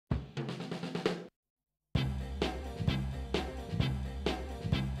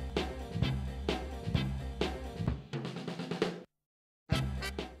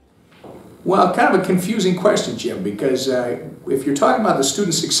Well, kind of a confusing question, Jim, because if you're talking about the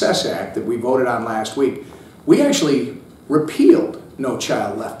Student Success Act that we voted on last week, we actually repealed No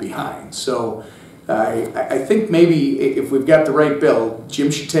Child Left Behind. So I think maybe if we've got the right bill,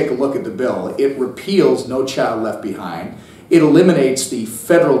 Jim should take a look at the bill. It repeals No Child Left Behind. It eliminates the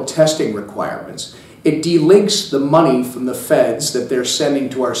federal testing requirements. It delinks the money from the feds that they're sending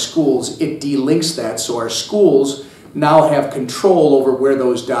to our schools. It delinks that so our schools now have control over where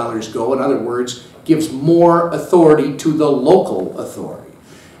those dollars go. In other words, gives more authority to the local authority.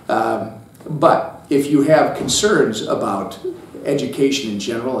 But if you have concerns about education in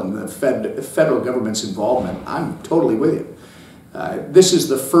general and the federal government's involvement, I'm totally with you. This is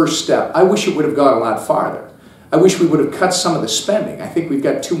the first step. I wish it would have gone a lot farther. I wish we would have cut some of the spending. I think we've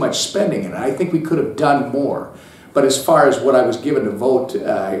got too much spending in it. I think we could have done more. But as far as what I was given to vote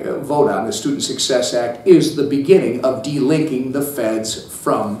on, the Student Success Act is the beginning of delinking the feds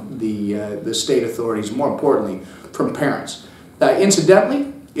from the state authorities, more importantly, from parents.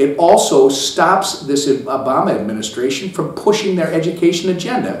 Incidentally, it also stops this Obama administration from pushing their education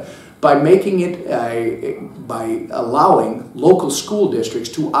agenda by making it, by allowing local school districts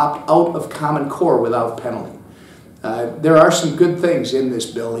to opt out of Common Core without penalty. There are some good things in this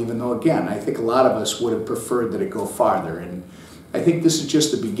bill, even though, again, I think a lot of us would have preferred that it go farther, and I think this is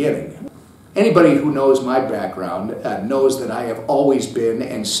just the beginning. Anybody who knows my background knows that I have always been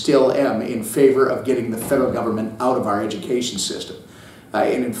and still am in favor of getting the federal government out of our education system.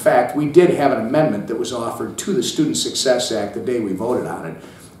 And in fact, we did have an amendment that was offered to the Student Success Act the day we voted on it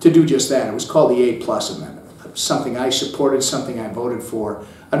to do just that. It was called the A+ Amendment, something I supported, something I voted for.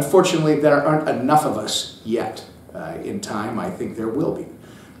 Unfortunately, there aren't enough of us yet. In time, I think there will be,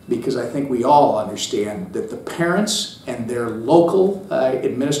 because I think we all understand that the parents and their local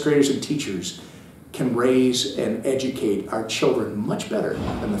administrators and teachers can raise and educate our children much better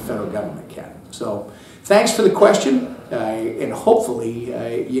than the federal government can. So thanks for the question, and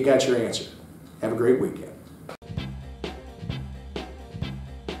hopefully you got your answer. Have a great weekend.